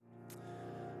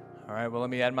All right, well, let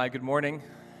me add my good morning,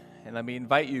 and let me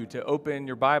invite you to open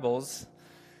your Bibles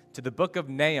to the book of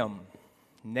Nahum,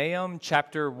 Nahum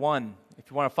chapter 1. If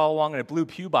you want to follow along in a blue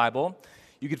pew Bible,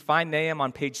 you can find Nahum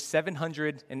on page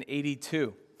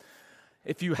 782.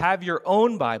 If you have your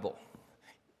own Bible,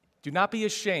 do not be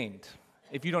ashamed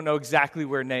if you don't know exactly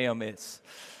where Nahum is.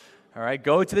 All right,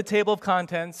 go to the table of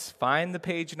contents, find the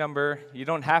page number. You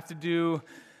don't have to do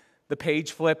the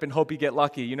page flip and hope you get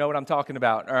lucky. You know what I'm talking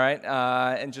about, all right?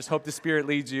 And just hope the Spirit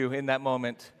leads you in that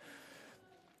moment.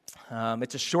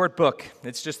 It's a short book.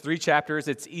 It's just 3 chapters.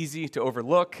 It's easy to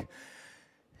overlook.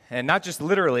 And not just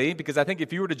literally, because I think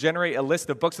if you were to generate a list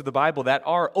of books of the Bible that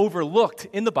are overlooked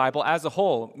in the Bible as a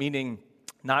whole, meaning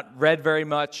not read very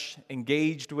much,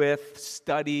 engaged with,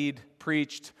 studied,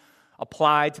 preached,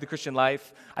 applied to the Christian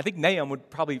life, I think Nahum would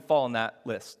probably fall on that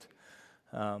list.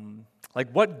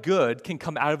 What good can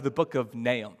come out of the book of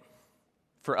Nahum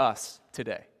for us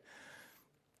today?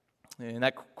 And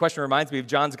that question reminds me of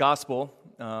John's gospel.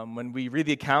 When we read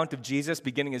the account of Jesus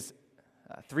beginning his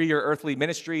 3-year earthly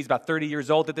ministry, he's about 30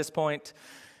 years old at this point,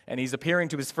 and he's appearing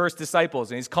to his first disciples,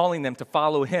 and he's calling them to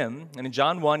follow him. And in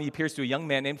John 1, he appears to a young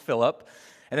man named Philip,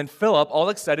 and then Philip, all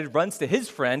excited, runs to his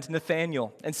friend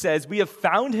Nathanael and says, "We have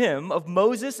found him of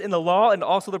Moses in the law and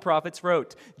also the prophets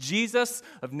wrote, Jesus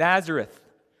of Nazareth."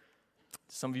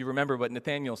 Some of you remember what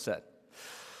Nathanael said.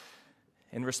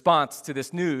 In response to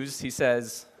this news, he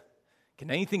says, "Can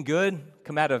anything good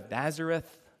come out of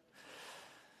Nazareth?"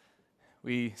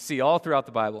 We see all throughout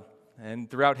the Bible and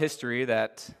throughout history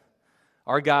that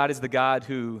our God is the God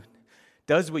who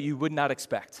does what you would not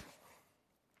expect.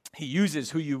 He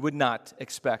uses who you would not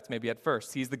expect, maybe at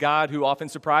first. He's the God who often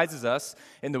surprises us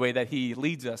in the way that he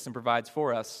leads us and provides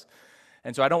for us.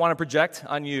 And so I don't want to project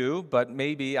on you, but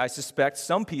maybe I suspect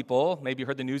some people, maybe you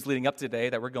heard the news leading up today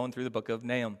that we're going through the book of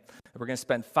Nahum. That we're going to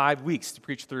spend 5 weeks to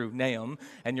preach through Nahum.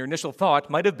 And your initial thought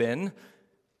might have been,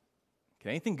 can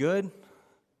anything good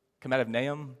come out of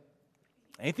Nahum?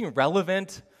 Anything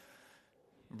relevant?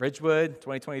 Ridgewood,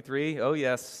 2023? Oh,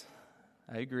 yes,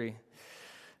 I agree.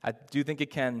 I do think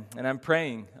it can. And I'm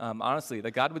praying, honestly,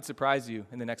 that God would surprise you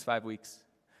in the next 5 weeks.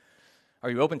 Are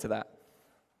you open to that?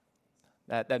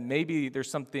 That maybe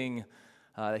there's something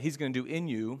that he's going to do in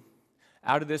you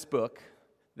out of this book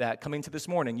that coming to this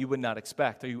morning you would not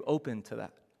expect. Are you open to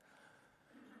that?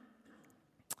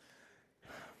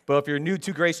 But if you're new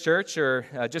to Grace Church or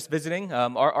just visiting,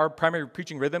 our primary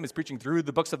preaching rhythm is preaching through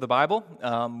the books of the Bible.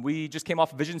 We just came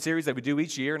off a vision series that we do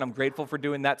each year, and I'm grateful for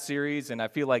doing that series, and I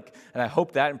feel like, and I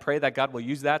hope that and pray that God will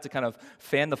use that to kind of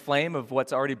fan the flame of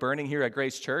what's already burning here at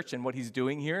Grace Church and what he's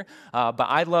doing here. But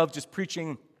I love just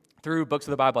preaching through books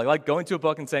of the Bible. I like going to a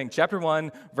book and saying, chapter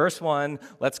 1, verse 1,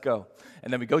 let's go.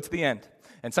 And then we go to the end.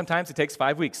 And sometimes it takes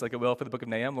 5 weeks, like it will for the book of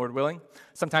Nahum, Lord willing.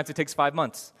 Sometimes it takes 5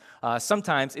 months.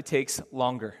 Sometimes it takes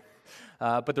longer.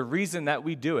 But the reason that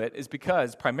we do it is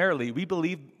because primarily we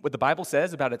believe what the Bible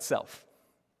says about itself.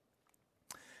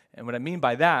 And what I mean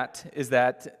by that is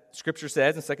that Scripture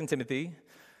says in 2 Timothy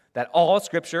that all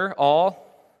Scripture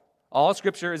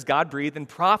is God-breathed and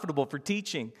profitable for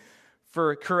teaching,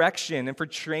 for correction, and for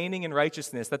training in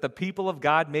righteousness, that the people of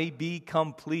God may be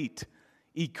complete,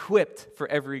 equipped for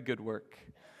every good work.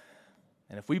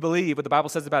 And if we believe what the Bible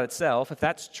says about itself, if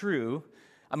that's true,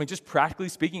 just practically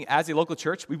speaking, as a local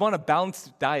church, we want a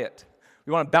balanced diet.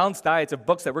 We want a balanced diet of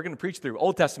books that we're going to preach through,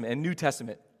 Old Testament and New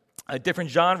Testament, different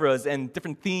genres and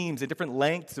different themes and different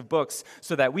lengths of books,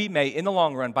 so that we may, in the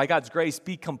long run, by God's grace,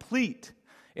 be complete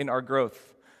in our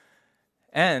growth.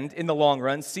 And in the long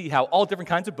run, see how all different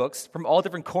kinds of books from all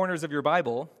different corners of your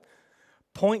Bible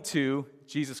point to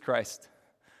Jesus Christ.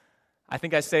 I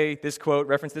think I say this quote,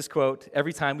 reference this quote,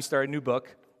 every time we start a new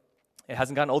book. It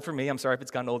hasn't gotten old for me. I'm sorry if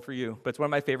it's gotten old for you. But it's one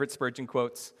of my favorite Spurgeon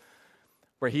quotes,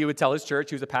 where he would tell his church,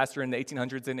 he was a pastor in the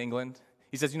 1800s in England.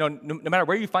 He says, no matter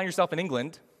where you find yourself in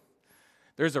England,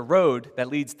 there's a road that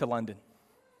leads to London.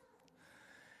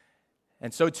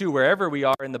 And so too, wherever we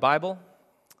are in the Bible,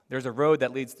 there's a road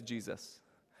that leads to Jesus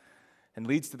and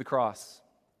leads to the cross.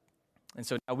 And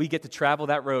so now we get to travel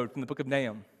that road from the book of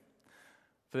Nahum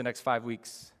for the next 5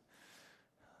 weeks.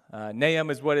 Nahum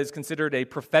is what is considered a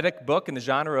prophetic book in the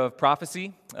genre of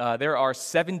prophecy. There are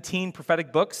 17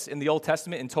 prophetic books in the Old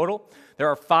Testament in total. There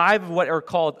are 5 of what are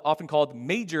often called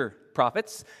major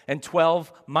prophets and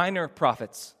 12 minor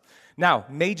prophets. Now,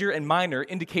 major and minor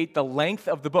indicate the length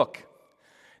of the book,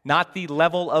 not the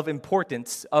level of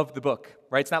importance of the book,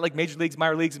 right? It's not like major leagues,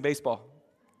 minor leagues in baseball.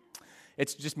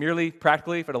 It's just merely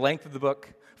practically for the length of the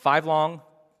book. 5 long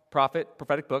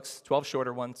prophetic books, 12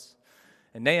 shorter ones.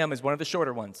 And Nahum is one of the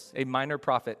shorter ones, a minor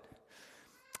prophet.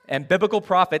 And biblical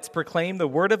prophets proclaim the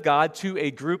word of God to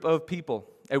a group of people.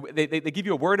 They give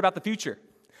you a word about the future.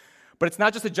 But it's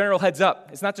not just a general heads up.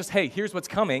 It's not just, hey, here's what's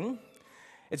coming.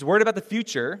 It's a word about the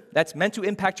future that's meant to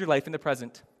impact your life in the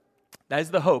present. That is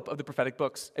the hope of the prophetic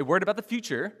books. A word about the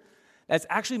future that's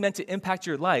actually meant to impact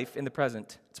your life in the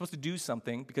present. It's supposed to do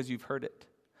something because you've heard it.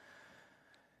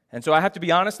 And so I have to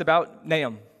be honest about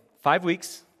Nahum. 5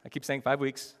 weeks. I keep saying 5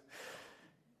 weeks.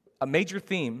 A major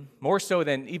theme, more so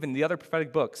than even the other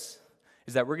prophetic books,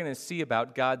 is that we're going to see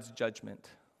about God's judgment.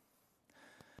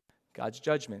 God's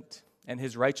judgment and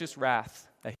his righteous wrath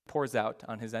that he pours out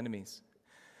on his enemies.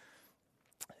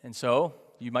 And so,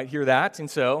 you might hear that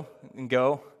and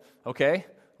go, okay,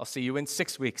 I'll see you in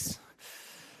 6 weeks.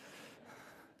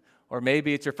 Or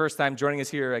maybe it's your first time joining us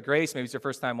here at Grace, maybe it's your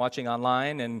first time watching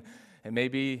online, and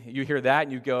maybe you hear that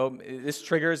and you go, this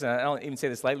triggers, and I don't even say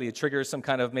this lightly, it triggers some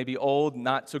kind of maybe old,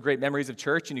 not so great memories of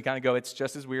church, and you kind of go, it's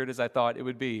just as weird as I thought it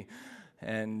would be.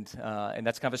 And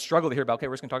that's kind of a struggle to hear about. Okay,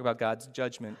 we're just going to talk about God's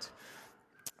judgment.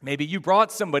 Maybe you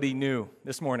brought somebody new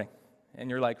this morning, and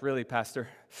you're like, really, Pastor?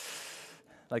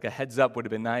 Like a heads up would have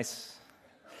been nice.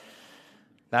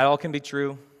 That all can be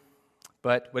true,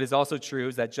 but what is also true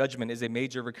is that judgment is a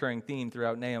major recurring theme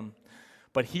throughout Nahum.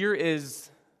 But here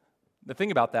is the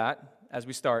thing about that, as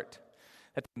we start,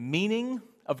 that the meaning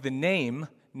of the name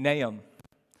Nahum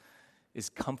is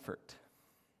comfort.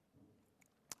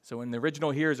 So when the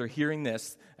original hearers are hearing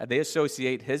this, they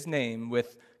associate his name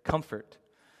with comfort.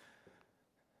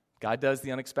 God does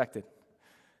the unexpected.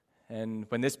 And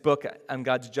when this book on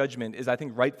God's judgment is, I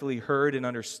think, rightfully heard and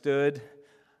understood,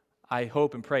 I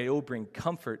hope and pray it will bring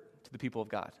comfort to the people of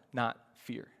God, not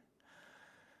fear.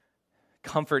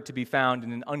 Comfort to be found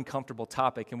in an uncomfortable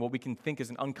topic and what we can think is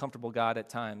an uncomfortable God at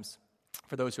times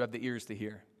for those who have the ears to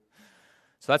hear.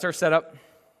 So that's our setup.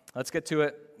 Let's get to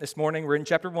it. This morning we're in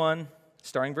chapter 1,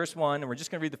 starting verse 1, and we're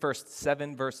just going to read the first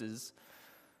 7 verses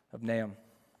of Nahum.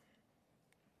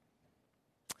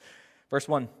 Verse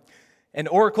 1, an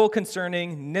oracle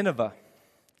concerning Nineveh,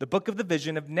 the book of the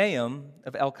vision of Nahum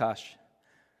of Elkosh.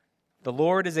 The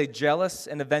Lord is a jealous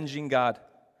and avenging God.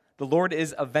 The Lord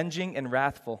is avenging and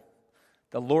wrathful.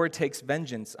 The Lord takes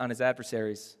vengeance on his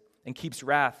adversaries and keeps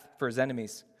wrath for his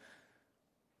enemies.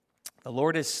 The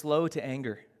Lord is slow to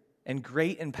anger and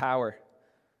great in power,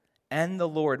 and the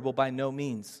Lord will by no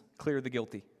means clear the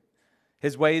guilty.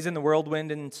 His ways in the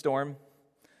whirlwind and storm,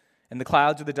 and the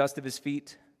clouds are the dust of his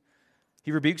feet.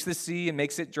 He rebukes the sea and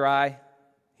makes it dry.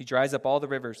 He dries up all the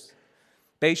rivers.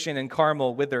 Bashan and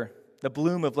Carmel wither. The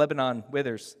bloom of Lebanon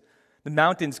withers. The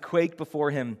mountains quake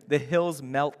before him. The hills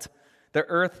melt. The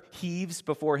earth heaves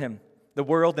before him. The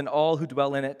world and all who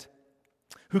dwell in it.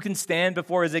 Who can stand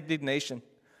before his indignation?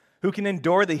 Who can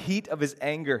endure the heat of his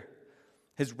anger?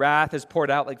 His wrath is poured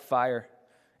out like fire,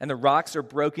 and the rocks are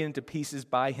broken into pieces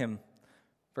by him.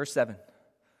 Verse 7.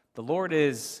 The Lord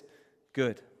is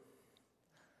good,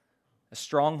 a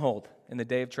stronghold in the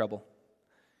day of trouble.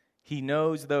 He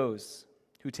knows those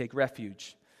who take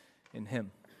refuge in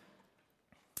him.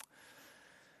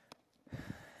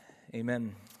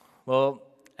 Amen. Well,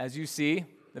 as you see,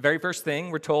 the very first thing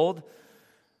we're told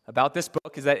about this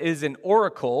book is that it is an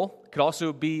oracle. It could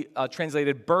also be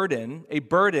translated burden,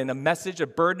 a message, a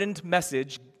burdened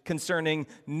message concerning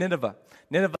Nineveh.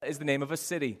 Nineveh is the name of a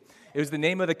city. It was the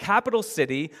name of the capital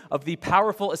city of the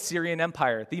powerful Assyrian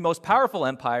Empire, the most powerful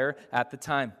empire at the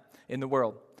time in the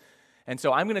world. And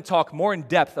so I'm going to talk more in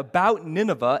depth about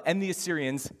Nineveh and the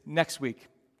Assyrians next week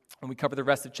when we cover the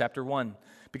rest of chapter 1.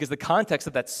 Because the context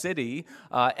of that city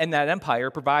and that empire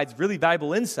provides really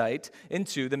valuable insight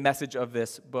into the message of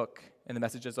this book and the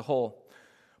message as a whole.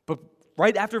 But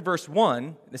right after verse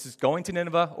 1, this is going to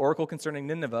Nineveh, oracle concerning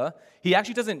Nineveh, he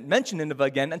actually doesn't mention Nineveh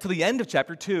again until the end of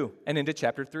chapter 2 and into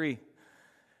chapter 3.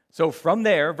 So from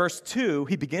there, verse 2,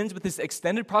 he begins with this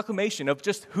extended proclamation of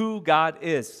just who God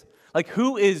is. Like,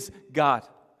 who is God?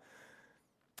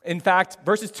 In fact,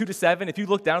 verses 2 to 7, if you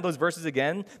look down at those verses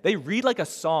again, they read like a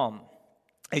psalm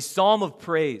of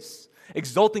praise,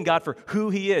 exalting God for who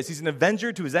he is. He's an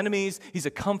avenger to his enemies. He's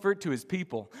a comfort to his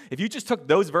people. If you just took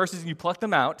those verses and you plucked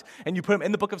them out and you put them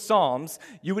in the book of Psalms,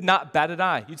 you would not bat an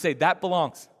eye. You'd say, that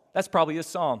belongs. That's probably a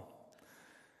psalm.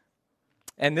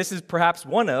 And this is perhaps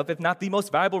one of, if not the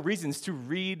most valuable reasons to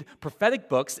read prophetic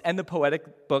books and the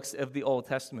poetic books of the Old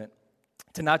Testament.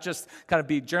 To not just kind of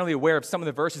be generally aware of some of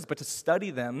the verses, but to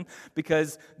study them,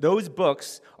 because those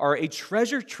books are a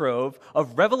treasure trove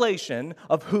of revelation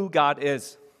of who God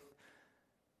is.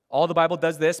 All the Bible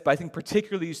does this, but I think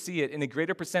particularly you see it in a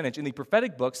greater percentage in the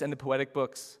prophetic books and the poetic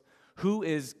books. Who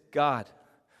is God?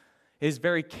 His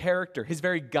very character, his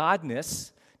very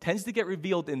godness tends to get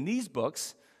revealed in these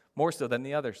books more so than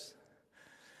the others.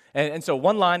 And so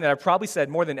one line that I've probably said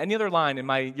more than any other line in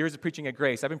my years of preaching at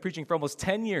Grace, I've been preaching for almost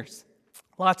 10 years.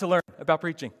 A lot to learn about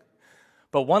preaching.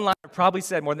 But one line I've probably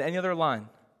said more than any other line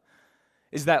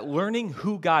is that learning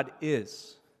who God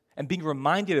is and being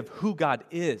reminded of who God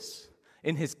is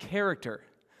in his character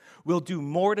will do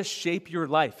more to shape your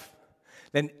life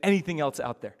than anything else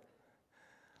out there.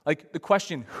 Like the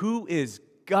question, who is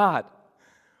God,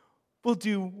 will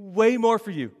do way more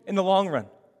for you in the long run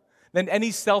than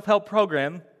any self-help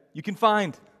program you can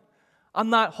find. I'm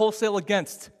not wholesale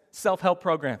against self-help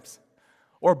programs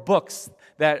or books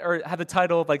that have the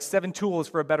title of like 7 Tools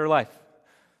for a Better Life.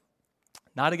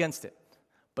 Not against it,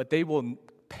 but they will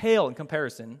pale in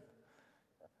comparison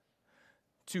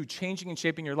to changing and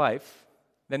shaping your life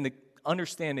than the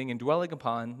understanding and dwelling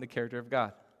upon the character of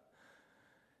God.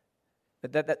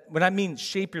 That when I mean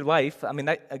shape your life, I mean,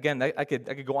 I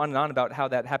could go on and on about how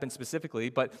that happens specifically,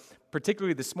 but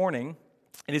particularly this morning,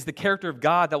 it is the character of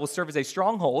God that will serve as a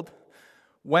stronghold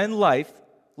when life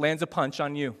lands a punch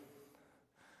on you.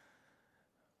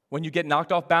 When you get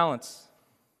knocked off balance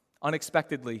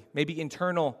unexpectedly, maybe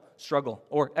internal struggle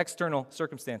or external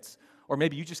circumstance, or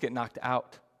maybe you just get knocked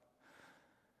out.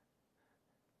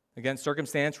 Again,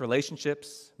 circumstance,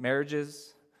 relationships,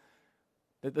 marriages,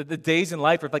 the days in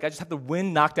life where like I just have the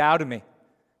wind knocked out of me.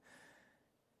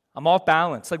 I'm off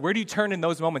balance. Like, where do you turn in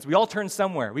those moments? We all turn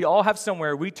somewhere. We all have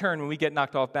somewhere we turn when we get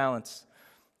knocked off balance.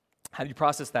 How do you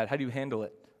process that? How do you handle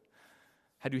it?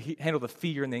 How do you handle the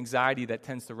fear and the anxiety that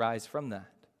tends to rise from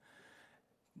that?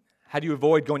 How do you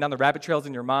avoid going down the rabbit trails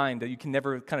in your mind that you can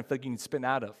never kind of feel like you can spin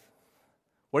out of?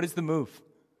 What is the move?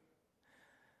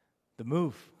 The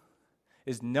move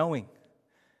is knowing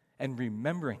and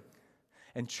remembering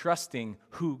and trusting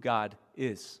who God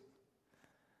is.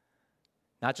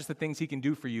 Not just the things he can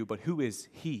do for you, but who is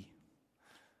he?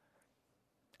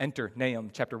 Enter Nahum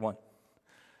chapter 1.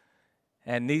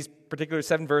 And these particular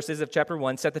 7 verses of chapter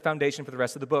 1 set the foundation for the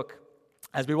rest of the book.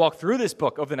 As we walk through this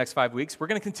book over the next 5 weeks, we're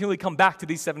going to continually come back to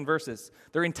these 7 verses.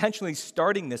 They're intentionally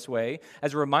starting this way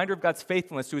as a reminder of God's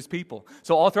faithfulness to his people.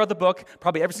 So all throughout the book,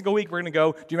 probably every single week, we're going to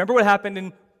go, do you remember what happened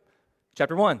in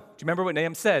chapter 1? Do you remember what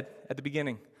Nahum said at the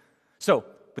beginning? So,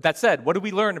 with that said, what do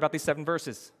we learn about these 7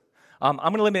 verses? I'm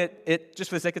going to limit it, just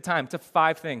for the sake of time, to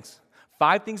 5 things.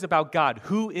 5 things about God.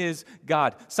 Who is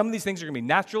God? Some of these things are going to be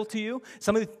natural to you.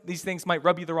 Some of these things might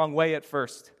rub you the wrong way at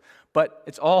first. But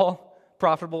it's all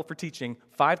profitable for teaching.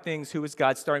 5 things, who is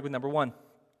God, starting with number 1.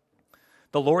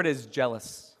 The Lord is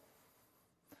jealous.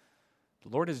 The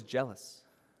Lord is jealous.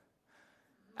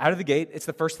 Out of the gate, it's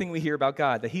the first thing we hear about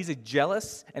God, that he's a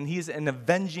jealous and he's an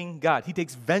avenging God. He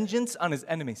takes vengeance on his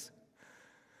enemies.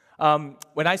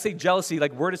 When I say jealousy,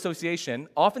 like word association,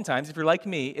 oftentimes, if you're like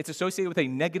me, it's associated with a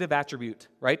negative attribute,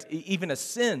 right? Even a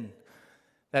sin.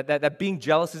 That being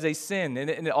jealous is a sin, and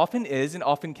it often is and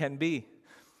often can be,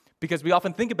 because we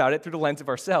often think about it through the lens of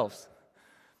ourselves.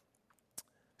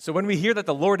 So when we hear that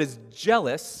the Lord is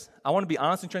jealous, I want to be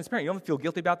honest and transparent. You don't feel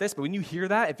guilty about this, but when you hear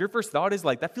that, if your first thought is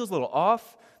like, that feels a little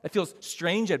off, that feels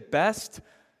strange at best,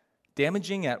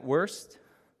 damaging at worst,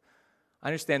 I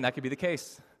understand that could be the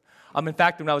case. In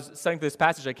fact, when I was studying for this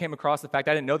passage, I came across the fact,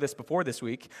 I didn't know this before this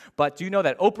week, but do you know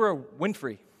that Oprah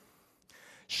Winfrey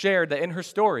shared that in her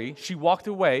story, she walked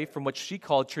away from what she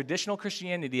called traditional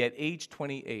Christianity at age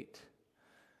 28.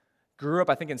 Grew up,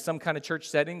 I think, in some kind of church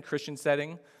setting, Christian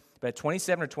setting, but at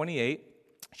 27 or 28,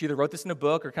 she either wrote this in a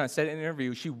book or kind of said it in an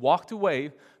interview, she walked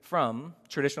away from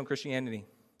traditional Christianity.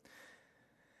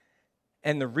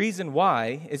 And the reason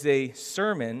why is a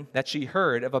sermon that she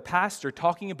heard of a pastor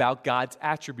talking about God's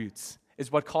attributes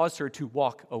is what caused her to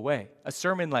walk away. A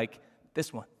sermon like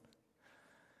this one.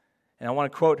 And I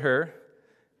want to quote her,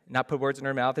 not put words in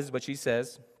her mouth. This is what she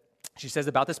says. She says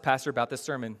about this pastor, about this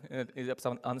sermon. It's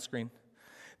up on the screen.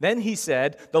 Then he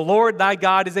said, "The Lord thy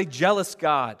God is a jealous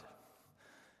God."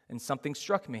 And something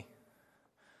struck me.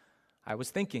 I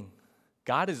was thinking,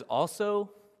 God is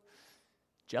also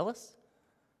jealous?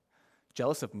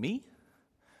 Jealous of me?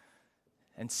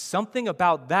 And something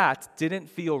about that didn't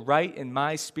feel right in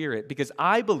my spirit, because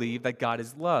I believe that God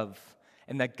is love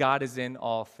and that God is in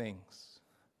all things.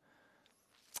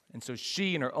 And so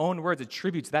she, in her own words,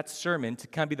 attributes that sermon to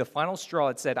kind of be the final straw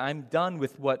that said, I'm done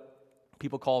with what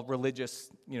people call religious,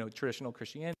 traditional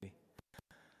Christianity.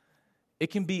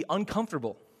 It can be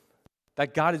uncomfortable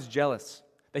that God is jealous,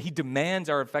 that he demands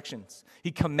our affections.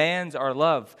 He commands our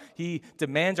love. He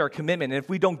demands our commitment. And if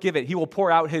we don't give it, he will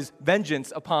pour out his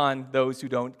vengeance upon those who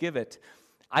don't give it.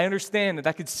 I understand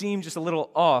that could seem just a little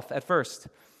off at first.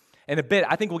 In a bit,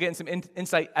 I think we'll get some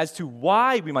insight as to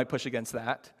why we might push against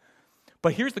that.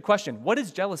 But here's the question. What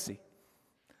is jealousy?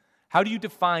 How do you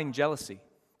define jealousy?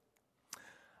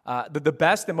 The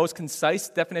best and most concise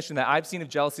definition that I've seen of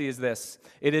jealousy is this: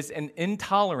 it is an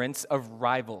intolerance of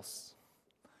rivals.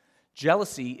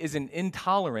 Jealousy is an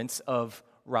intolerance of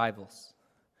rivals.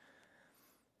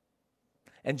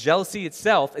 And jealousy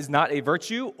itself is not a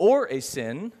virtue or a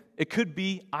sin. It could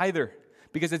be either,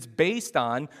 because it's based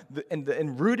on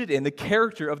and rooted in the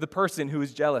character of the person who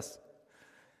is jealous.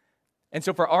 And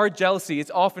so for our jealousy,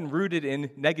 it's often rooted in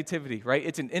negativity, right?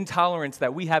 It's an intolerance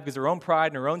that we have because of our own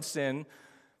pride and our own sin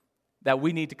that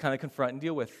we need to kind of confront and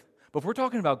deal with. But if we're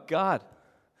talking about God,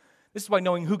 this is why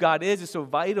knowing who God is so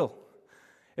vital.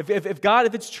 If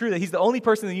it's true that He's the only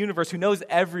person in the universe who knows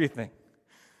everything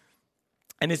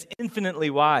and is infinitely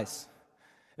wise,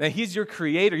 and that He's your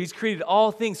creator, He's created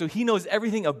all things, so He knows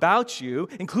everything about you,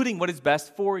 including what is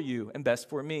best for you and best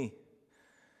for me,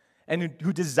 and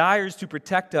who desires to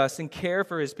protect us and care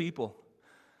for His people.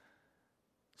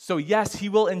 So yes, He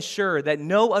will ensure that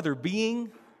no other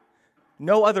being,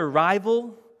 no other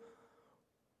rival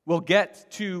will get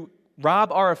to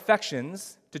rob our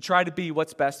affections to try to be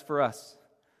what's best for us.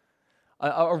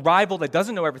 A rival that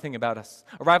doesn't know everything about us,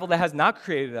 a rival that has not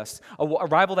created us, a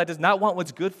rival that does not want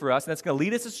what's good for us, and that's going to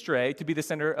lead us astray to be the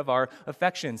center of our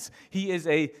affections. He is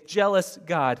a jealous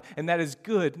God, and that is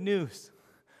good news.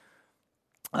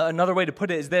 Another way to put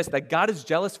it is this: that God is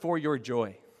jealous for your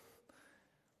joy.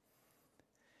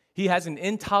 He has an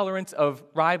intolerance of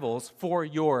rivals for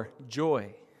your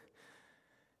joy.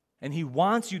 And He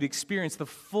wants you to experience the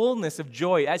fullness of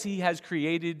joy as He has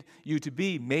created you to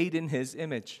be, made in His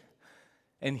image.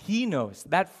 And He knows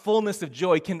that fullness of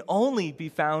joy can only be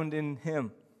found in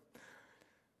Him.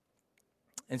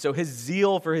 And so His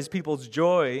zeal for His people's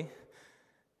joy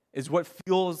is what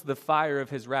fuels the fire of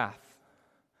His wrath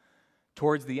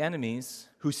towards the enemies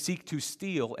who seek to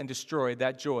steal and destroy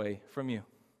that joy from you.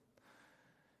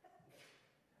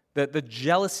 The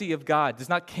jealousy of God does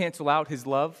not cancel out His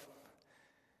love.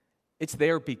 It's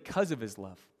there because of His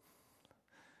love.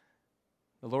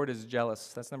 The Lord is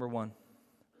jealous. That's number one.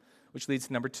 Which leads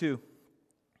to number two.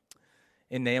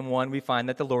 In Nahum 1, we find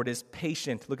that the Lord is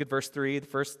patient. Look at verse 3, the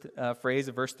first phrase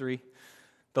of verse 3.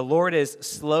 The Lord is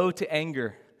slow to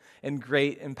anger and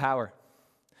great in power.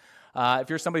 If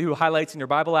you're somebody who highlights in your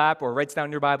Bible app or writes down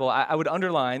in your Bible, I would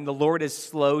underline, the Lord is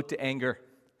slow to anger.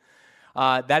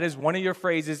 That is one of your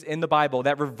phrases in the Bible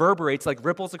that reverberates like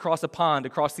ripples across a pond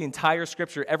across the entire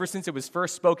Scripture ever since it was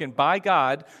first spoken by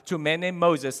God to a man named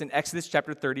Moses in Exodus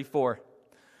chapter 34.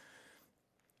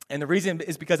 And the reason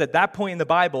is because at that point in the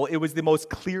Bible, it was the most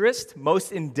clearest,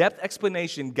 most in-depth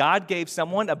explanation God gave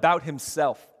someone about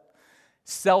Himself.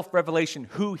 Self-revelation,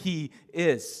 who He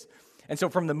is. And so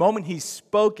from the moment He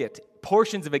spoke it,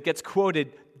 portions of it gets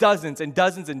quoted dozens and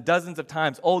dozens and dozens of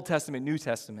times, Old Testament, New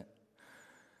Testament.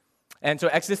 And so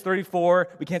Exodus 34,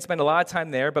 we can't spend a lot of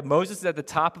time there, but Moses is at the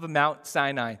top of Mount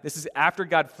Sinai. This is after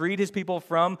God freed His people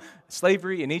from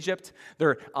slavery in Egypt.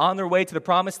 They're on their way to the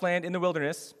promised land in the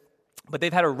wilderness. But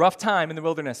they've had a rough time in the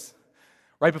wilderness.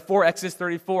 Right before Exodus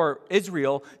 34,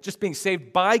 Israel, just being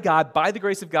saved by God, by the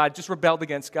grace of God, just rebelled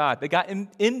against God. They got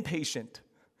impatient.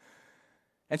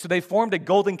 And so they formed a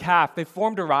golden calf. They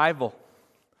formed a rival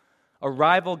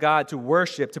God to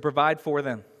worship, to provide for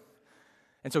them.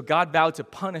 And so God vowed to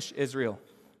punish Israel.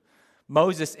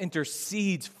 Moses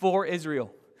intercedes for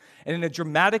Israel. And in a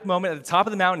dramatic moment at the top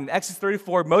of the mountain in Exodus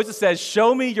 34, Moses says,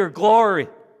 "Show me your glory."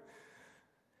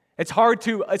 It's hard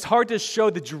to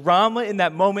show the drama in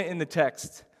that moment in the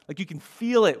text. Like you can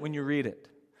feel it when you read it.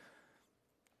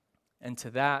 And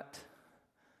to that,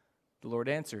 the Lord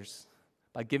answers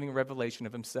by giving a revelation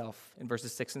of Himself in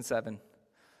verses 6 and 7.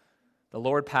 The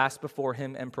Lord passed before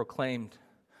him and proclaimed,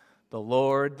 the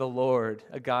Lord,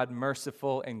 a God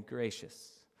merciful and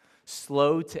gracious,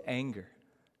 slow to anger,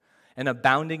 and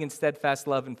abounding in steadfast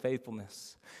love and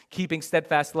faithfulness, keeping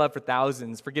steadfast love for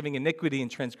thousands, forgiving iniquity and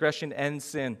transgression and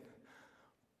sin,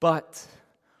 but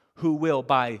who will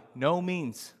by no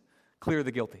means clear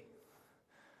the guilty,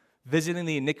 visiting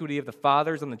the iniquity of the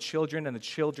fathers on the children and the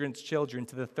children's children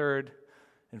to the third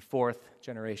and fourth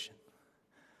generation.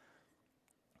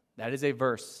 That is a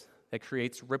verse that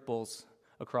creates ripples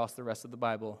across the rest of the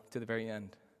Bible to the very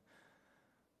end.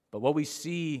 But what we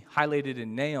see highlighted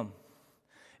in Nahum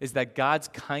is that God's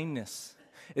kindness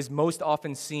is most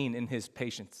often seen in His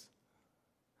patience.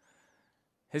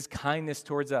 His kindness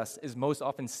towards us is most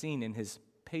often seen in His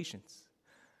patience.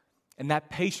 And that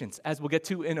patience, as we'll get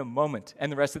to in a moment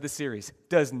and the rest of the series,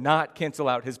 does not cancel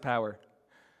out His power.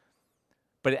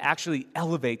 But it actually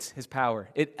elevates His power.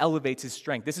 It elevates His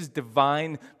strength. This is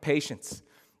divine patience.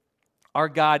 Our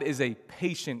God is a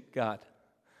patient God.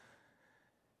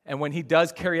 And when He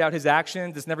does carry out His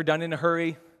actions, it's never done in a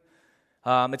hurry.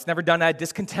 It's never done out of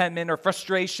discontentment or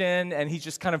frustration, and he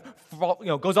just kind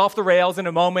of goes off the rails in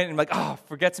a moment and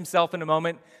forgets himself in a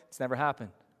moment. It's never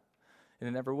happened, and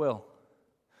it never will.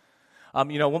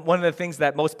 One of the things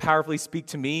that most powerfully speak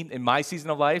to me in my season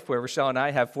of life, where Rochelle and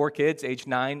I have 4 kids, age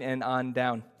 9 and on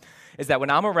down, is that when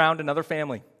I'm around another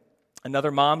family,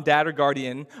 another mom, dad, or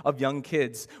guardian of young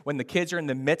kids, when the kids are in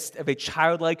the midst of a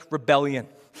childlike rebellion,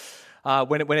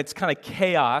 when it's kind of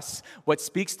chaos, what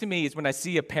speaks to me is when I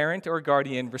see a parent or a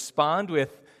guardian respond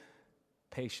with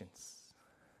patience.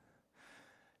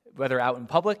 Whether out in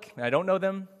public, and I don't know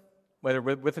them, whether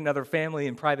with another family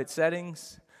in private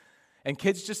settings, and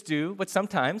kids just do what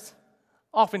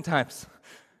oftentimes,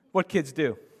 what kids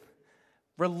do,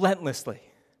 relentlessly.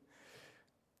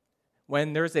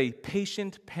 When there's a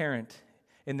patient parent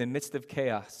in the midst of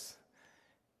chaos,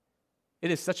 it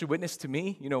is such a witness to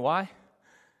me. You know why?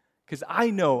 Because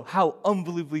I know how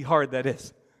unbelievably hard that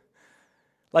is.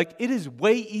 It is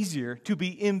way easier to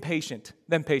be impatient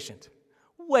than patient.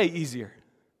 Way easier.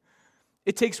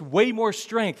 It takes way more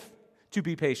strength to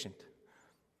be patient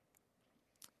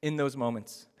in those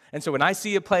moments. And so when I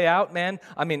see it play out, man,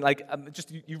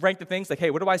 you rank the things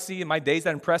hey, what do I see in my days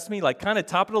that impress me? Kind of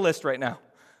top of the list right now.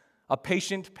 A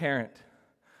patient parent.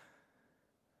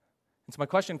 And so my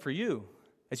question for you,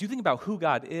 as you think about who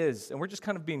God is, and we're just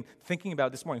kind of thinking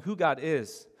about this morning, who God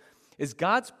is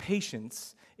God's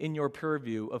patience in your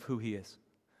purview of who He is?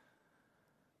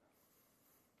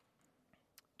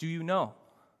 Do you know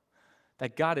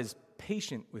that God is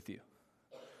patient with you?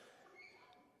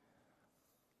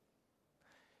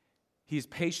 He is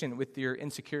patient with your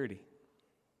insecurity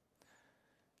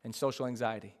and social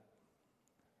anxiety.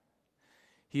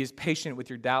 He is patient with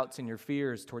your doubts and your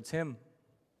fears towards Him,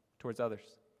 towards others.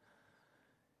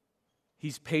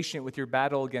 He's patient with your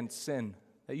battle against sin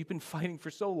that you've been fighting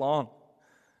for so long. And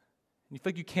you feel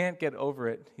like you can't get over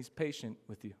it. He's patient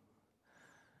with you.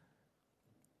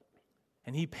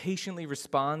 And He patiently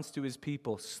responds to His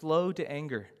people, slow to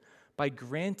anger, by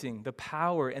granting the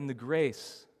power and the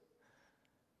grace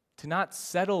to not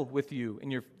settle with you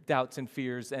in your doubts and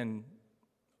fears and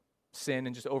sin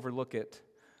and just overlook it,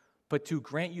 but to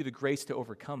grant you the grace to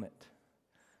overcome it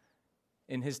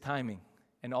in His timing,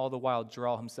 and all the while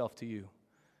draw Himself to you.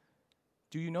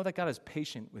 Do you know that God is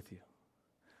patient with you?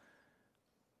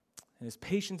 And His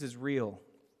patience is real,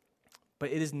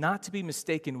 but it is not to be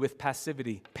mistaken with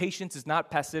passivity. Patience is not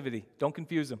passivity. Don't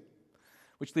confuse them.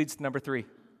 Which leads to number 3.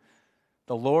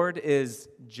 The Lord is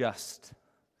just.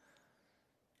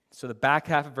 So the back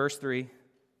half of verse 3,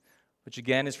 which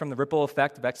again is from the ripple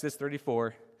effect of Exodus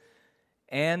 34,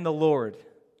 and the Lord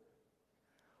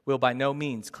will by no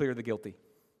means clear the guilty.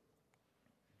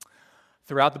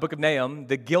 Throughout the book of Nahum,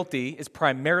 the guilty is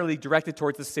primarily directed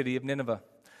towards the city of Nineveh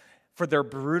for their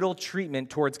brutal treatment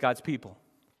towards God's people.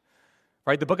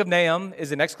 Right? The book of Nahum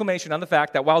is an exclamation on the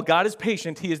fact that while God is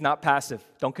patient, He is not passive.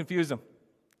 Don't confuse Him.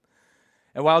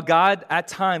 And while God at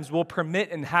times will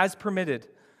permit and has permitted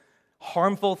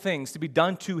harmful things to be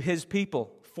done to His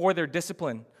people for their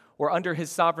discipline or under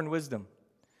His sovereign wisdom,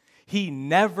 He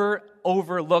never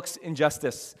overlooks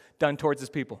injustice done towards His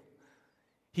people.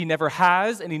 He never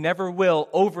has and He never will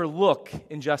overlook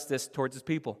injustice towards His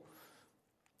people.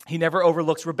 He never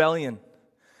overlooks rebellion.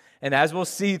 And as we'll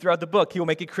see throughout the book, He will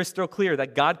make it crystal clear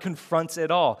that God confronts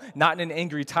it all. Not in an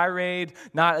angry tirade,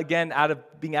 not again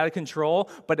being out of control,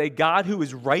 but a God who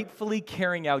is rightfully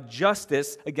carrying out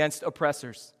justice against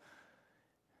oppressors.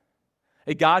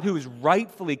 A God who is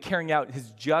rightfully carrying out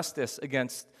His justice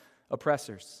against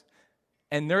oppressors.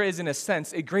 And there is, in a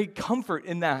sense, a great comfort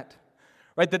in that.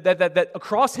 Right? That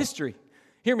across history,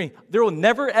 hear me, there will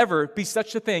never ever be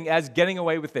such a thing as getting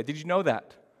away with it. Did you know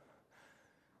that?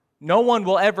 No one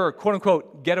will ever, quote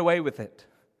unquote, get away with it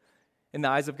in the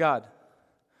eyes of God.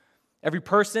 Every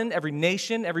person, every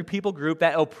nation, every people group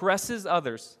that oppresses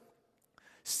others,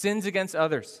 sins against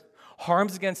others,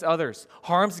 harms against others,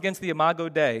 harms against the Imago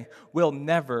Dei, will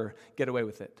never get away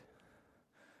with it.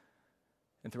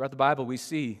 And throughout the Bible, we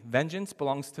see vengeance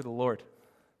belongs to the Lord.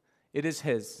 It is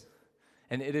His,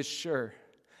 and it is sure,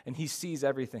 and He sees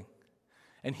everything,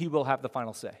 and He will have the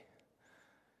final say.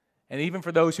 And even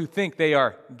for those who think they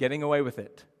are getting away with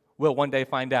it, will one day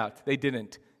find out they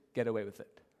didn't get away with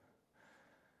it.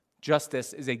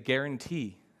 Justice is a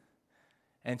guarantee.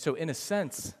 And so in a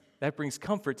sense, that brings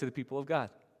comfort to the people of God.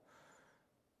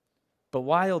 But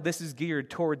while this is geared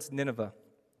towards Nineveh,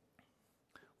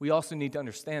 we also need to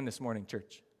understand this morning,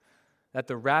 church, that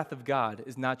the wrath of God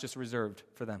is not just reserved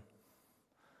for them.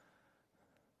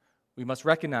 We must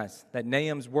recognize that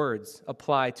Nahum's words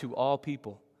apply to all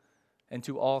people and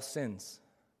to all sins,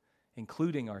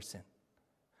 including our sin.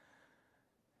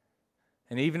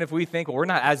 And even if we think, well, we're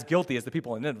not as guilty as the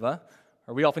people in Nineveh,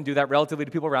 or we often do that relatively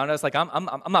to people around us, like I'm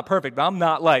not perfect, but I'm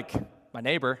not like my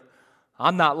neighbor.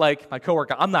 I'm not like my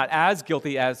coworker. I'm not as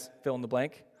guilty as fill in the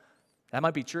blank. That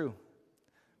might be true.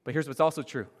 But here's what's also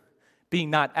true. Being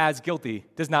not as guilty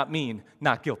does not mean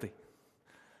not guilty.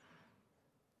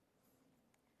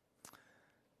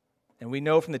 And we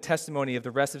know from the testimony of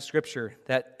the rest of Scripture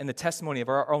that in the testimony of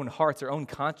our own hearts, our own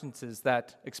consciences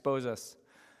that expose us,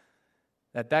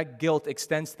 that guilt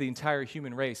extends to the entire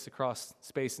human race across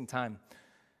space and time.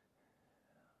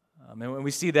 And when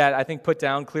we see that, I think, put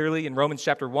down clearly in Romans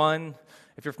chapter 1.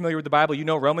 If you're familiar with the Bible, you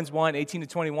know Romans 1, 18 to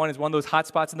 21 is one of those hot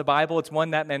spots in the Bible. It's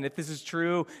one that, man, if this is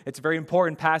true, it's a very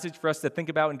important passage for us to think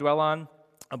about and dwell on.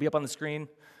 I'll be up on the screen.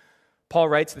 Paul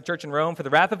writes to the church in Rome, "For the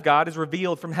wrath of God is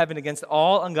revealed from heaven against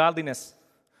all ungodliness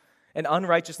and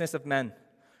unrighteousness of men,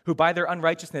 who by their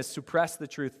unrighteousness suppress the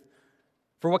truth.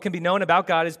 For what can be known about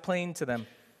God is plain to them,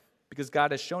 because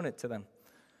God has shown it to them.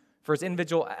 For his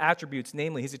individual attributes,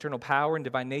 namely his eternal power and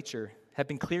divine nature, have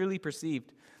been clearly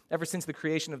perceived ever since the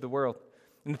creation of the world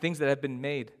and the things that have been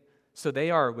made, so they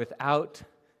are without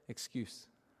excuse.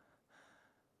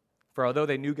 For although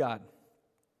they knew God,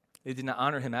 they did not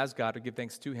honor him as God or give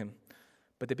thanks to him,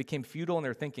 but they became futile in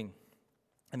their thinking,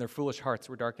 and their foolish hearts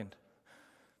were darkened."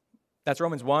 That's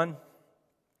Romans 1.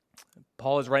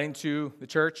 Paul is writing to the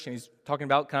church, and he's talking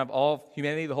about kind of all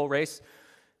humanity, the whole race.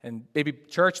 And maybe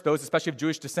church, those especially of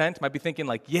Jewish descent, might be thinking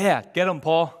like, yeah, get him,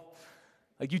 Paul.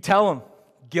 Like, you tell him,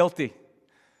 guilty. And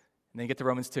then you get to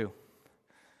Romans 2.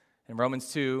 And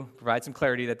Romans 2 provides some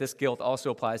clarity that this guilt also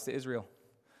applies to Israel,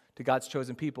 to God's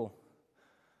chosen people.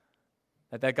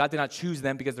 That God did not choose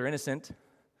them because they're innocent.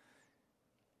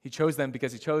 He chose them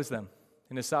because he chose them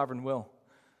in his sovereign will.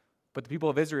 But the people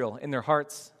of Israel, in their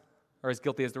hearts, are as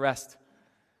guilty as the rest.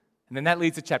 And then that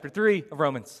leads to chapter 3 of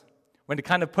Romans, when to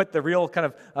kind of put the real kind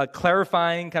of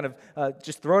clarifying, kind of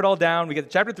just throw it all down. We get to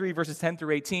chapter 3, verses 10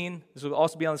 through 18. This will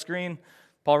also be on the screen.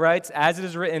 Paul writes, "As it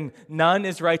is written, none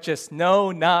is righteous,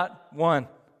 no, not one."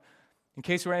 In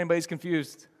case where anybody's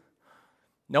confused,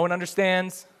 no one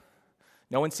understands,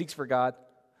 no one seeks for God.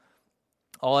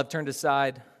 All have turned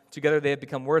aside. Together they have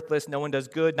become worthless. No one does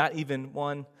good, not even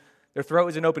one. Their throat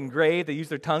is an open grave. They use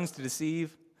their tongues to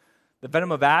deceive. The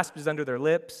venom of asp is under their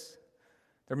lips.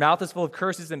 Their mouth is full of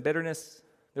curses and bitterness.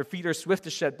 Their feet are swift to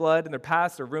shed blood, and their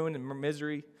paths are ruin and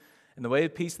misery. And the way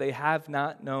of peace they have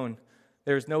not known.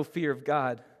 There is no fear of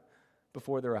God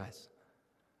before their eyes.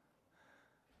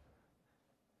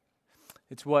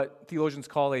 It's what theologians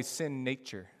call a sin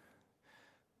nature.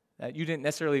 That you didn't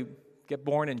necessarily get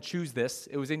born and choose this.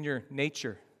 It was in your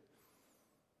nature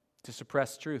to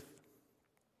suppress truth,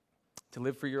 to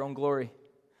live for your own glory.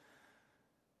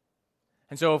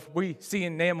 And so if we see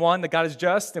in Nahum 1 that God is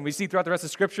just, and we see throughout the rest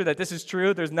of Scripture that this is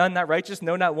true, there's none not righteous,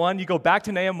 no, not one, you go back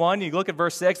to Nahum 1, you look at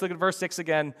verse 6, look at verse 6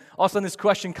 again. All of a sudden this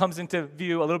question comes into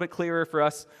view a little bit clearer for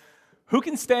us. Who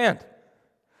can stand?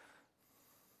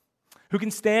 Who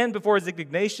can stand before his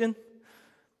indignation?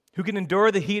 Who can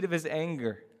endure the heat of his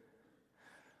anger?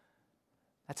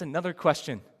 That's another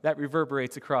question that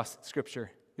reverberates across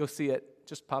Scripture. You'll see it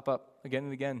just pop up again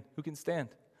and again. Who can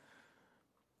stand?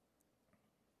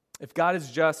 If God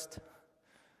is just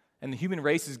and the human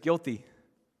race is guilty,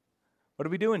 what are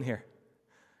we doing here?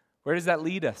 Where does that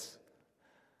lead us?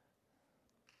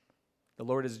 The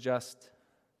Lord is just,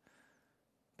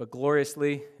 but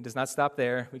gloriously, it does not stop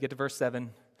there. We get to verse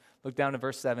 7. Look down to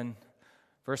verse 7.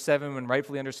 Verse 7, when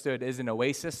rightfully understood, is an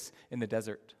oasis in the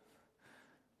desert.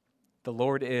 The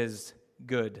Lord is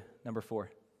good, number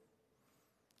 4.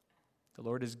 The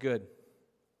Lord is good.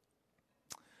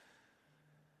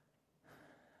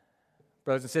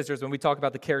 Brothers and sisters, when we talk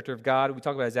about the character of God, we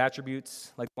talk about his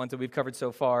attributes, like the ones that we've covered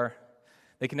so far.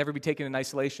 They can never be taken in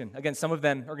isolation. Again, some of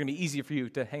them are going to be easier for you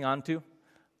to hang on to.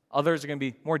 Others are going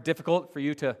to be more difficult for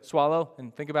you to swallow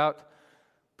and think about.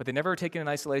 But they never are taken in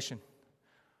isolation.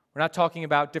 We're not talking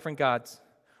about different gods.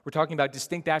 We're talking about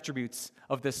distinct attributes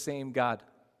of the same God.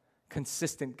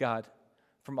 Consistent God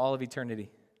from all of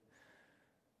eternity.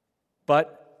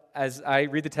 But as I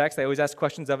read the text, I always ask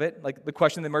questions of it, like the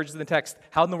question that emerges in the text: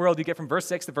 how in the world do you get from verse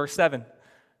 6 to verse 7?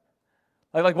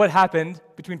 Like what happened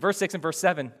between verse 6 and verse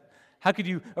 7? How could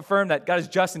you affirm that God is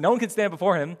just and no one can stand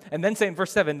before him, and then say in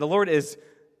verse 7, the Lord is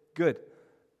good?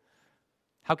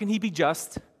 How can he be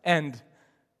just and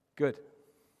good?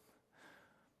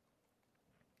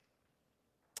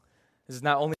 This is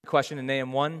not only a question in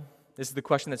Nahum 1. This is the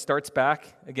question that starts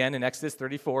back, again, in Exodus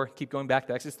 34. Keep going back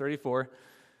to Exodus 34.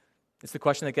 It's the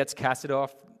question that gets casted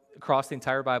off across the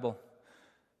entire Bible.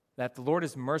 That the Lord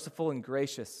is merciful and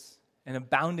gracious and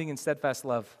abounding in steadfast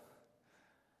love.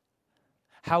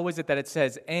 How is it that it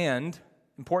says, and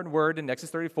important word in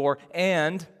Exodus 34,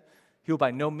 and he will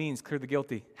by no means clear the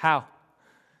guilty. How?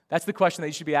 That's the question that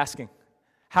you should be asking.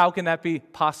 How can that be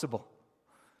possible?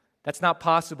 That's not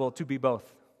possible to be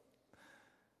both.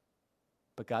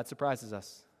 But God surprises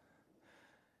us.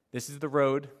 This is the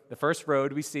road, the first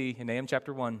road we see in Nahum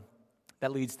chapter 1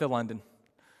 that leads to London.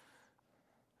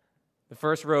 The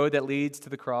first road that leads to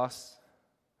the cross.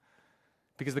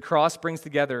 Because the cross brings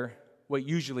together what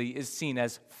usually is seen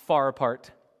as far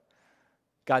apart.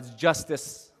 God's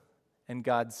justice and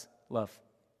God's love.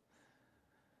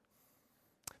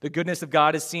 The goodness of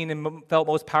God is seen and felt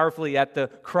most powerfully at the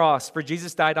cross. For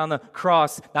Jesus died on the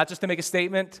cross, not just to make a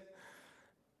statement,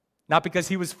 not because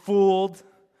he was fooled,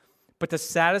 but to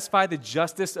satisfy the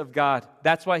justice of God.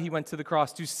 That's why he went to the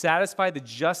cross, to satisfy the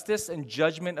justice and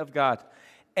judgment of God.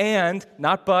 And,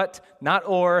 not but, not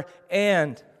or,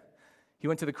 and, he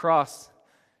went to the cross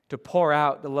to pour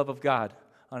out the love of God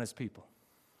on his people.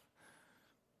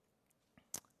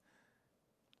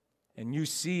 And you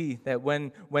see that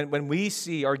when we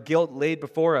see our guilt laid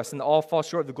before us and all fall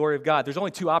short of the glory of God, there's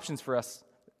only two options for us.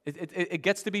 It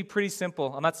gets to be pretty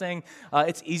simple. I'm not saying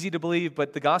it's easy to believe,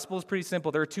 but the gospel is pretty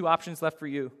simple. There are two options left for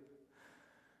you.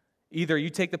 Either you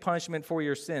take the punishment for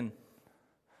your sin,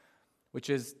 which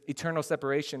is eternal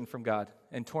separation from God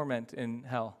and torment in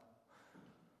hell,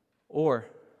 or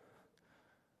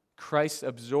Christ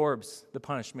absorbs the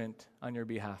punishment on your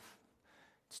behalf.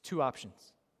 It's two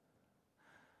options.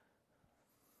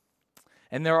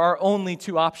 And there are only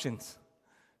two options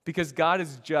because God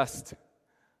is just.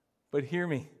 But hear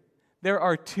me, there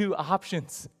are two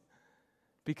options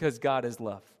because God is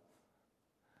love.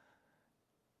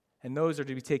 And those are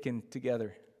to be taken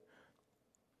together.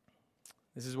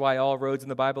 This is why all roads in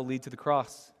the Bible lead to the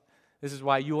cross. This is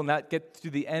why you will not get to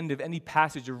the end of any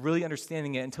passage of really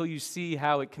understanding it until you see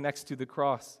how it connects to the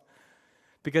cross.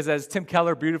 Because as Tim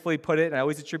Keller beautifully put it, and I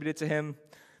always attribute it to him,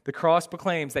 the cross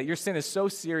proclaims that your sin is so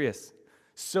serious,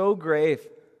 so grave,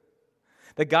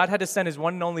 that God had to send his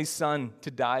one and only Son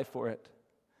to die for it.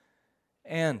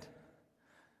 And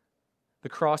the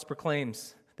cross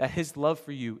proclaims that his love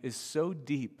for you is so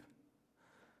deep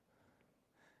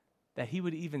that he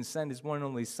would even send his one and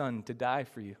only Son to die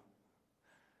for you.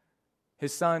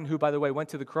 His Son, who, by the way, went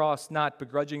to the cross not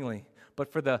begrudgingly,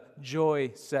 but for the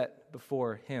joy set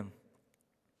before him.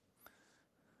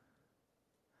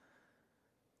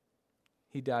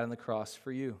 He died on the cross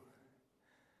for you.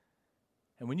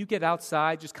 And when you get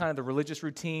outside just kind of the religious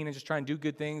routine and just try and do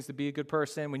good things to be a good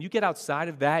person, when you get outside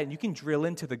of that and you can drill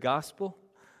into the gospel,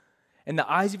 and the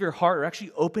eyes of your heart are actually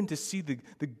open to see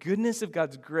the goodness of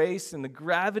God's grace and the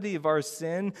gravity of our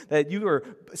sin, that you are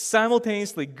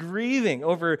simultaneously grieving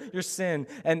over your sin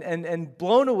and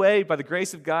blown away by the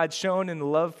grace of God shown in the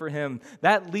love for him,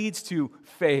 that leads to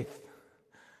faith.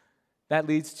 That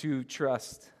leads to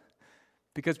trust.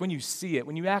 Because when you see it,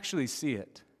 when you actually see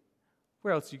it,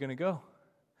 where else are you going to go?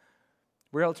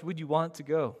 Where else would you want to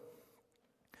go?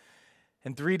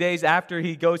 And 3 days after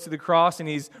he goes to the cross and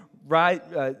he's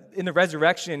in the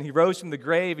resurrection, he rose from the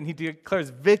grave and he declares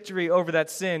victory over that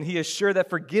sin. He is sure that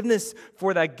forgiveness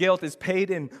for that guilt is paid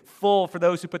in full for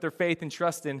those who put their faith and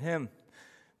trust in him.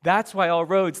 That's why all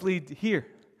roads lead here.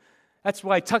 That's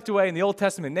why tucked away in the Old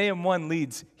Testament, Nahum 1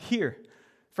 leads here.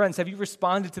 Friends, have you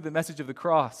responded to the message of the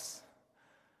cross?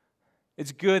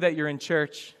 It's good that you're in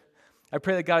church. I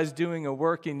pray that God is doing a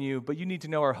work in you, but you need to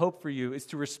know our hope for you is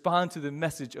to respond to the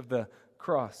message of the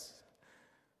cross.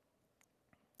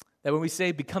 That when we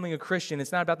say becoming a Christian,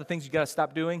 it's not about the things you got to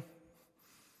stop doing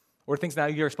or things now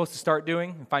you're supposed to start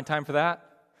doing and find time for that.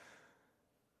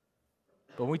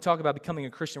 But when we talk about becoming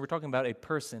a Christian, we're talking about a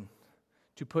person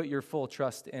to put your full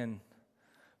trust in,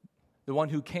 the one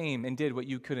who came and did what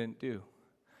you couldn't do.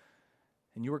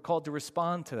 And you were called to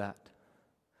respond to that,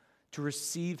 to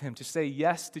receive him, to say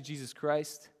yes to Jesus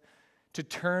Christ, to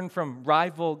turn from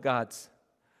rival gods.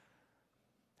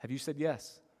 Have you said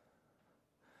yes?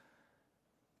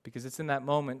 Because it's in that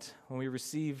moment when we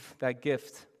receive that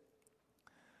gift,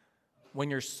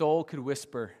 when your soul could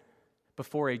whisper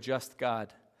before a just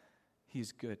God,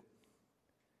 he's good.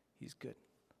 He's good.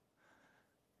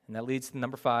 And that leads to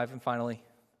number 5, and finally,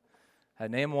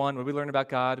 at Nahum 1, what we learn about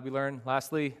God, we learn,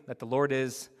 lastly, that the Lord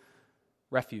is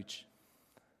refuge.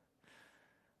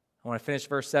 I want to finish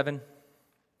verse 7.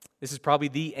 This is probably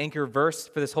the anchor verse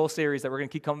for this whole series that we're going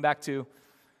to keep coming back to.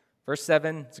 Verse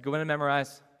 7, it's a good one to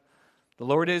memorize. The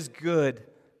Lord is good,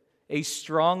 a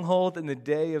stronghold in the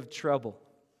day of trouble.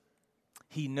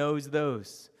 He knows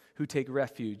those who take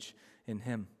refuge in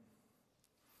him.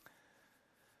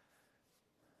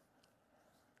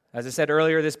 As I said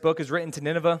earlier, this book is written to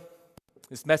Nineveh.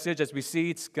 This message, as we see,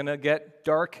 it's going to get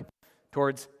dark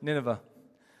towards Nineveh.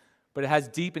 but it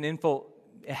had deep and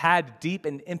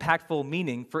impactful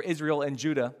meaning for Israel and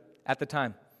Judah at the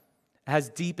time. It has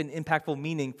deep and impactful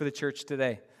meaning for the church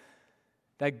today.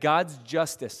 That God's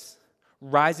justice,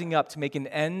 rising up to make an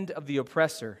end of the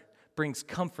oppressor, brings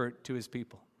comfort to his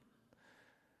people.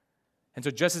 And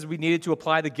so just as we needed to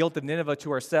apply the guilt of Nineveh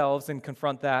to ourselves and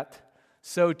confront that,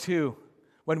 so too,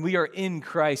 when we are in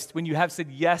Christ, when you have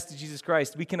said yes to Jesus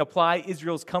Christ, we can apply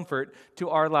Israel's comfort to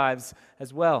our lives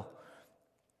as well.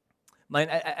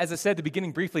 As I said at the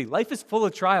beginning briefly, life is full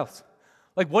of trials.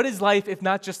 Like, what is life if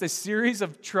not just a series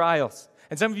of trials?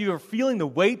 And some of you are feeling the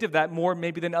weight of that more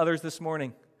maybe than others this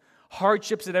morning.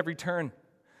 Hardships at every turn.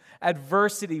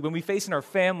 Adversity when we face in our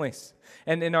families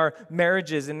and in our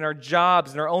marriages and in our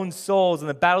jobs and our own souls and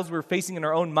the battles we're facing in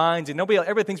our own minds. And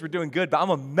everybody thinks we're doing good, but I'm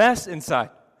a mess inside.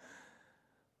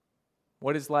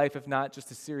 What is life if not just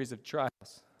a series of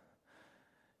trials?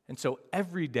 And so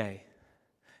every day,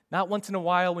 not once in a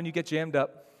while when you get jammed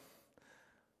up,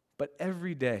 but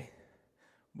every day,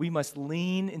 we must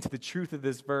lean into the truth of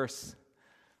this verse.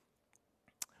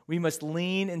 We must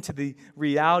lean into the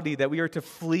reality that we are to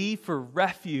flee for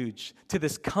refuge to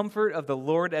this comfort of the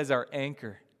Lord as our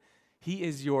anchor. He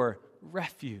is your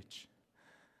refuge.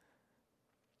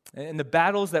 And the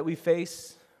battles that we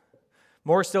face,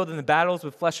 more so than the battles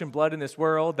with flesh and blood in this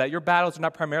world, that your battles are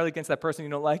not primarily against that person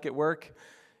you don't like at work.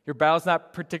 Your battle's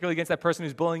not particularly against that person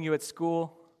who's bullying you at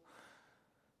school.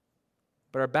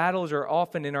 But our battles are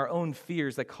often in our own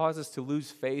fears that cause us to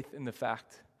lose faith in the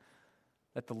fact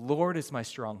that the Lord is my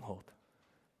stronghold.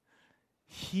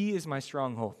 He is my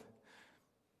stronghold.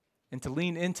 And to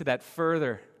lean into that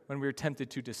further when we are tempted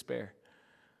to despair.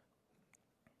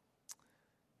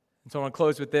 And so I want to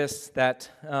close with this, that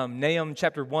Nahum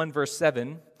chapter 1, verse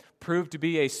 7 proved to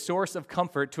be a source of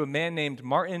comfort to a man named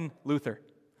Martin Luther.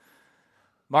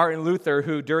 Martin Luther,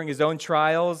 who during his own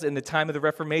trials in the time of the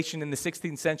Reformation in the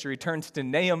 16th century, turned to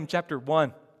Nahum chapter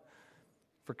 1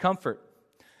 for comfort.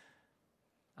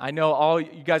 I know all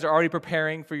you guys are already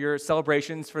preparing for your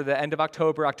celebrations for the end of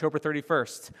October, October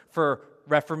 31st, for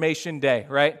Reformation Day,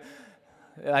 right?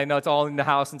 I know it's all in the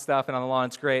house and stuff and on the lawn,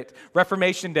 it's great.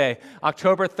 Reformation Day,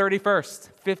 October 31st,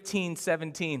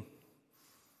 1517.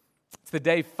 It's the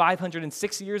day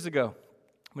 506 years ago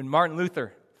when Martin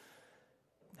Luther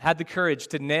had the courage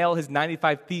to nail his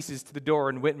 95 Theses to the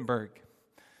door in Wittenberg.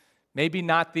 Maybe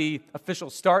not the official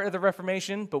start of the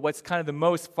Reformation, but what's kind of the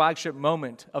most flagship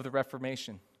moment of the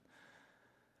Reformation.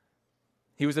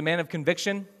 He was a man of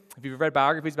conviction. If you've read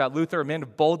biographies about Luther, a man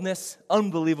of boldness,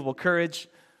 unbelievable courage,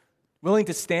 willing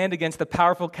to stand against the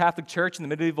powerful Catholic Church in the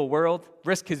medieval world,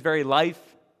 risk his very life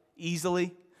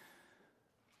easily.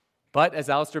 But as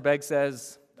Alistair Begg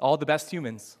says, all the best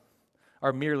humans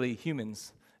are merely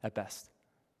humans at best.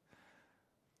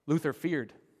 Luther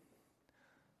feared.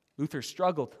 Luther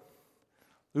struggled.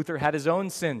 Luther had his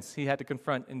own sins he had to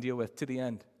confront and deal with to the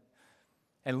end.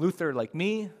 And Luther, like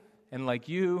me and like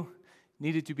you,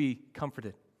 needed to be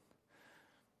comforted.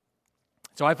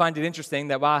 So I find it interesting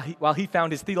that while he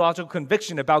found his theological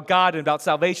conviction about God and about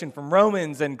salvation from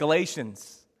Romans and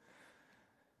Galatians,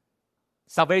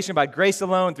 salvation by grace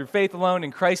alone, through faith alone,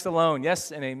 in Christ alone,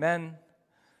 yes and amen,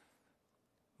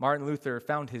 Martin Luther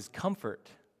found his comfort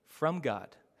from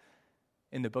God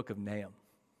in the book of Nahum.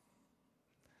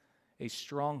 A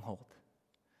stronghold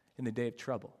in the day of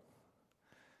trouble.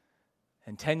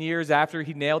 And 10 years after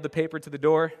he nailed the paper to the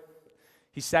door,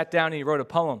 he sat down and he wrote a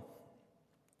poem.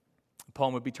 The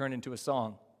poem would be turned into a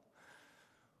song.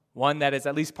 One that is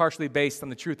at least partially based on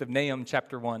the truth of Nahum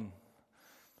chapter 1.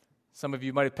 Some of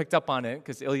you might have picked up on it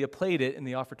because Ilya played it in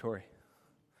the offertory.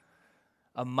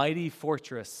 A mighty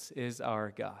fortress is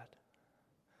our God.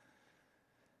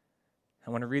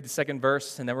 I want to read the second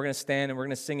verse, and then we're going to stand and we're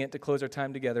going to sing it to close our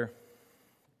time together.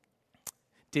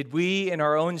 Did we in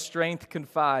our own strength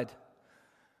confide,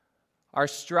 our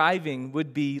striving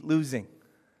would be losing.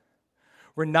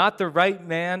 We're not the right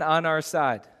man on our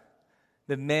side,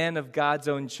 the man of God's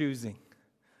own choosing.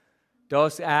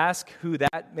 Dost ask who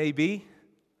that may be?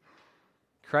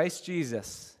 Christ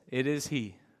Jesus, it is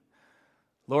He.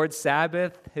 Lord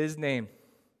Sabbath, His name,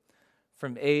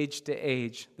 from age to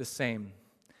age the same,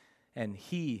 and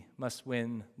He must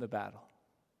win the battle.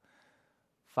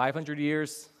 500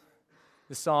 years,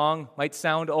 the song might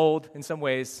sound old in some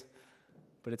ways,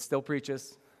 but it still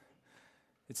preaches.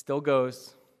 It still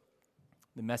goes.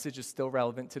 The message is still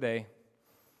relevant today.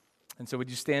 And so would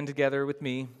you stand together with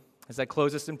me as I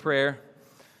close this in prayer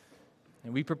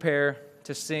and we prepare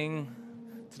to sing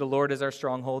to the Lord as our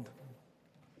stronghold.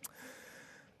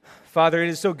 Father, it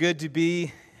is so good to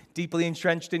be deeply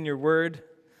entrenched in your word.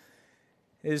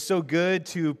 It is so good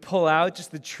to pull out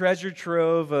just the treasure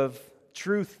trove of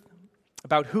truth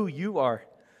about who you are.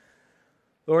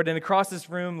 Lord, and across this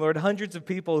room, Lord, hundreds of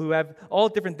people who have all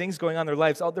different things going on in their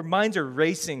lives. All their minds are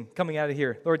racing coming out of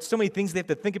here. Lord, so many things they have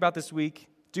to think about this week,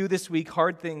 do this week,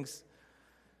 hard things,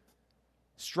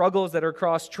 struggles that are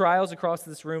across, trials across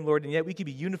this room, Lord, and yet we can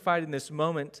be unified in this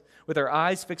moment with our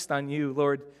eyes fixed on you,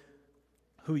 Lord,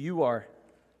 who you are.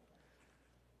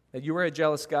 That you are a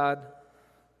jealous God,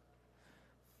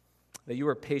 that you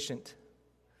are patient,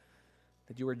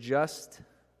 that you are just,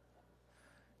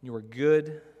 you are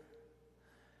good,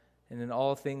 and in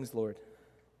all things, Lord,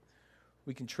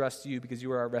 we can trust you because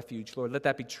you are our refuge. Lord, let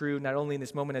that be true, not only in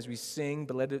this moment as we sing,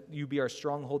 but let you be our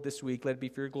stronghold this week. Let it be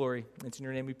for your glory. It's in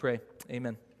your name we pray.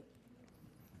 Amen.